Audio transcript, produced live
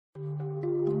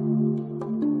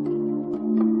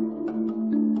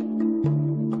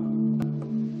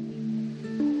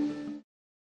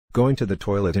Going to the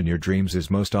toilet in your dreams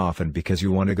is most often because you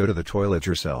want to go to the toilet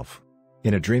yourself.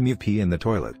 In a dream you pee in the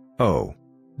toilet. Oh.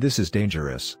 This is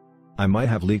dangerous. I might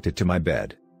have leaked it to my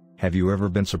bed. Have you ever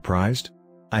been surprised?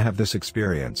 I have this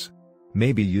experience.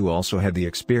 Maybe you also had the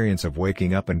experience of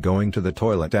waking up and going to the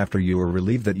toilet after you were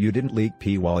relieved that you didn't leak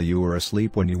pee while you were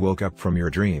asleep when you woke up from your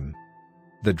dream.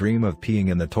 The dream of peeing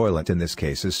in the toilet in this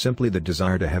case is simply the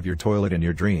desire to have your toilet in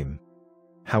your dream.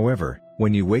 However,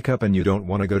 when you wake up and you don't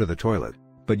want to go to the toilet,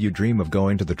 but you dream of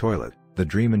going to the toilet, the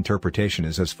dream interpretation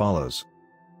is as follows.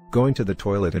 Going to the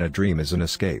toilet in a dream is an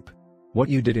escape. What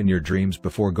you did in your dreams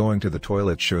before going to the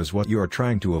toilet shows what you are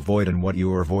trying to avoid and what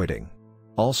you are avoiding.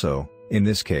 Also, in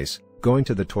this case, going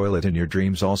to the toilet in your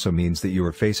dreams also means that you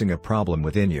are facing a problem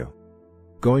within you.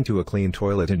 Going to a clean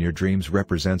toilet in your dreams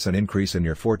represents an increase in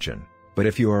your fortune, but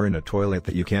if you are in a toilet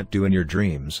that you can't do in your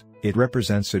dreams, it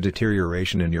represents a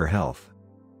deterioration in your health.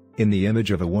 In the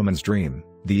image of a woman's dream,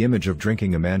 the image of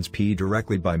drinking a man's pee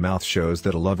directly by mouth shows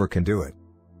that a lover can do it.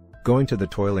 Going to the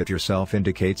toilet yourself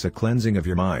indicates a cleansing of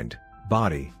your mind,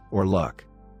 body, or luck.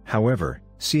 However,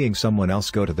 seeing someone else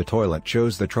go to the toilet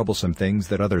shows the troublesome things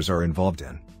that others are involved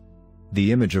in.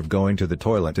 The image of going to the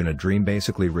toilet in a dream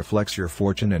basically reflects your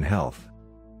fortune and health.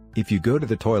 If you go to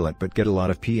the toilet but get a lot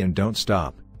of pee and don't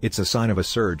stop, it's a sign of a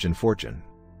surge in fortune.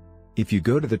 If you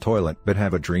go to the toilet but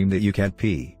have a dream that you can't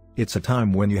pee, it's a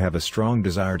time when you have a strong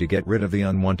desire to get rid of the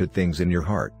unwanted things in your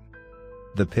heart.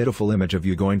 The pitiful image of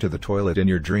you going to the toilet in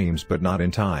your dreams but not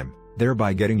in time,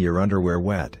 thereby getting your underwear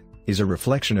wet, is a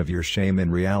reflection of your shame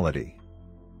in reality.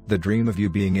 The dream of you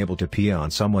being able to pee on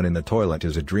someone in the toilet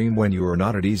is a dream when you are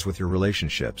not at ease with your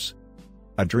relationships.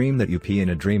 A dream that you pee in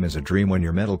a dream is a dream when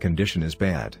your mental condition is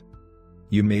bad.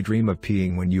 You may dream of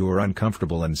peeing when you are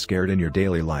uncomfortable and scared in your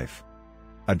daily life.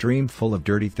 A dream full of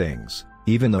dirty things,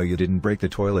 even though you didn't break the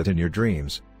toilet in your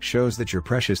dreams, shows that your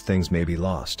precious things may be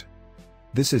lost.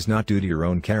 This is not due to your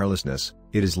own carelessness,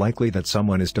 it is likely that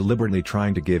someone is deliberately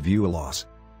trying to give you a loss.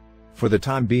 For the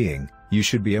time being, you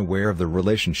should be aware of the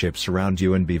relationships around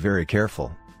you and be very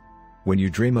careful. When you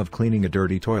dream of cleaning a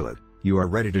dirty toilet, you are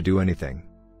ready to do anything.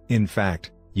 In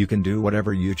fact, you can do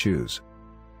whatever you choose.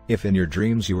 If in your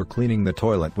dreams you were cleaning the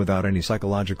toilet without any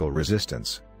psychological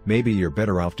resistance, maybe you're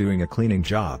better off doing a cleaning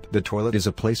job. The toilet is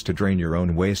a place to drain your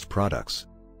own waste products.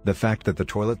 The fact that the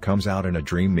toilet comes out in a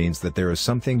dream means that there is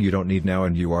something you don't need now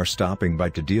and you are stopping by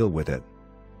to deal with it.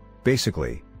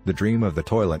 Basically, the dream of the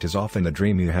toilet is often the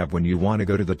dream you have when you want to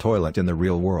go to the toilet in the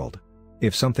real world.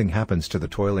 If something happens to the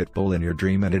toilet bowl in your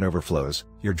dream and it overflows,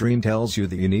 your dream tells you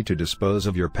that you need to dispose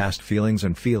of your past feelings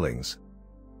and feelings.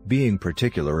 Being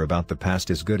particular about the past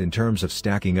is good in terms of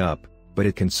stacking up, but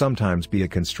it can sometimes be a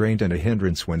constraint and a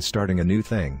hindrance when starting a new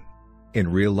thing.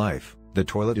 In real life, the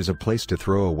toilet is a place to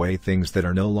throw away things that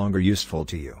are no longer useful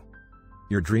to you.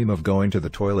 Your dream of going to the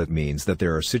toilet means that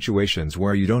there are situations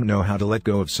where you don't know how to let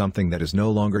go of something that is no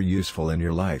longer useful in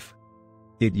your life.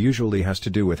 It usually has to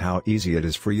do with how easy it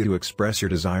is for you to express your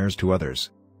desires to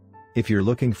others. If you're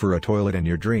looking for a toilet in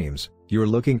your dreams, you're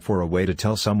looking for a way to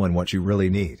tell someone what you really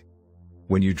need.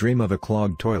 When you dream of a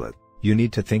clogged toilet, you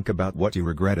need to think about what you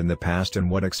regret in the past and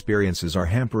what experiences are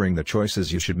hampering the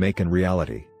choices you should make in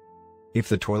reality. If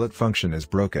the toilet function is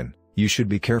broken, you should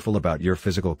be careful about your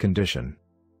physical condition.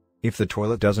 If the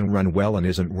toilet doesn't run well and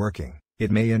isn't working, it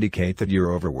may indicate that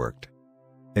you're overworked.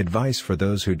 Advice for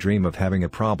those who dream of having a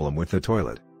problem with the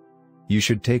toilet. You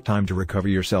should take time to recover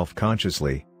yourself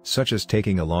consciously, such as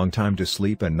taking a long time to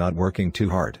sleep and not working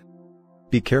too hard.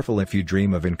 Be careful if you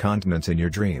dream of incontinence in your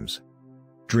dreams.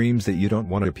 Dreams that you don't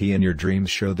want to pee in your dreams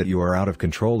show that you are out of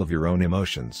control of your own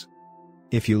emotions.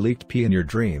 If you leaked pee in your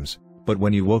dreams, but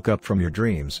when you woke up from your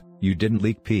dreams, you didn't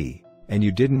leak pee, and you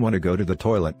didn't want to go to the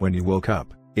toilet when you woke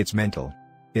up, it's mental.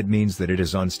 It means that it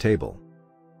is unstable.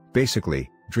 Basically,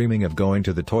 dreaming of going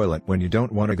to the toilet when you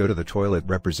don't want to go to the toilet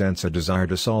represents a desire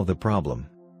to solve the problem.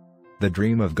 The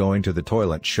dream of going to the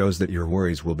toilet shows that your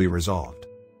worries will be resolved.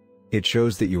 It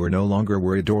shows that you are no longer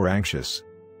worried or anxious.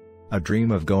 A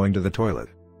dream of going to the toilet.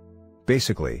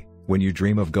 Basically, when you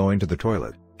dream of going to the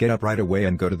toilet, get up right away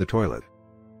and go to the toilet.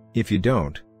 If you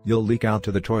don't, you'll leak out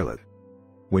to the toilet.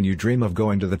 When you dream of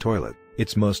going to the toilet,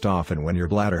 it's most often when your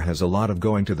bladder has a lot of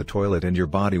going to the toilet and your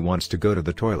body wants to go to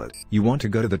the toilet. You want to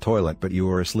go to the toilet but you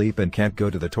are asleep and can't go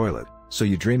to the toilet, so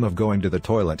you dream of going to the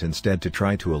toilet instead to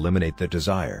try to eliminate the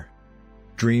desire.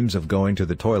 Dreams of going to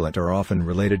the toilet are often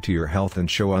related to your health and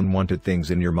show unwanted things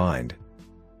in your mind.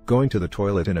 Going to the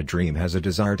toilet in a dream has a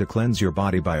desire to cleanse your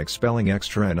body by expelling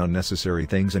extra and unnecessary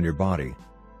things in your body.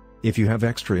 If you have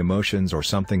extra emotions or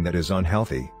something that is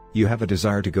unhealthy, you have a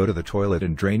desire to go to the toilet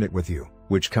and drain it with you,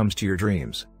 which comes to your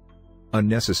dreams.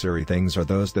 Unnecessary things are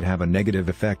those that have a negative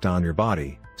effect on your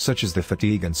body, such as the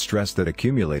fatigue and stress that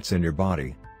accumulates in your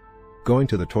body. Going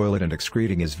to the toilet and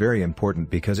excreting is very important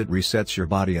because it resets your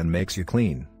body and makes you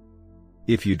clean.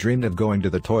 If you dreamed of going to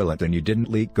the toilet and you didn't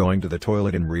leak going to the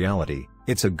toilet in reality,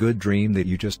 it's a good dream that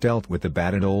you just dealt with the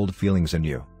bad and old feelings in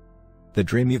you. The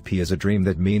dream you pee is a dream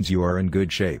that means you are in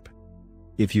good shape.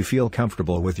 If you feel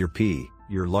comfortable with your pee,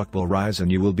 your luck will rise and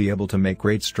you will be able to make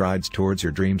great strides towards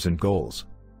your dreams and goals.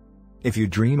 If you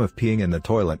dream of peeing in the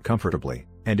toilet comfortably,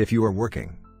 and if you are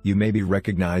working, you may be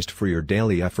recognized for your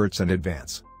daily efforts and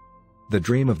advance. The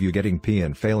dream of you getting pee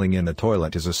and failing in the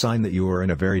toilet is a sign that you are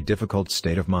in a very difficult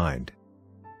state of mind.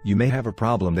 You may have a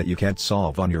problem that you can't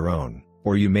solve on your own,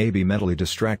 or you may be mentally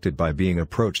distracted by being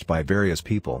approached by various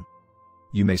people.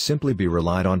 You may simply be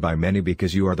relied on by many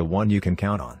because you are the one you can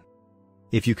count on.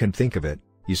 If you can think of it,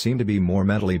 you seem to be more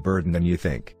mentally burdened than you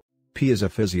think. Pee is a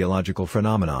physiological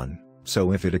phenomenon,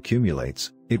 so if it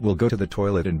accumulates, it will go to the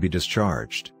toilet and be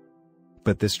discharged.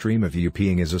 But this dream of you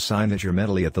peeing is a sign that you're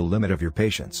mentally at the limit of your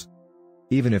patience.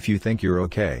 Even if you think you're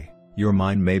okay, your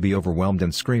mind may be overwhelmed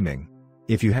and screaming.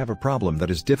 If you have a problem that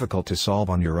is difficult to solve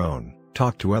on your own,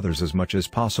 talk to others as much as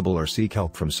possible or seek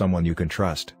help from someone you can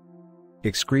trust.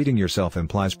 Excreting yourself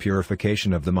implies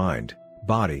purification of the mind,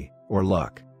 body, or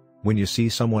luck. When you see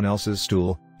someone else's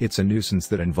stool, it's a nuisance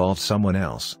that involves someone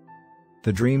else.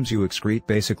 The dreams you excrete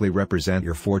basically represent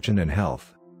your fortune and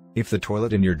health. If the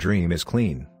toilet in your dream is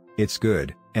clean, it's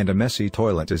good, and a messy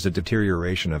toilet is a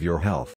deterioration of your health.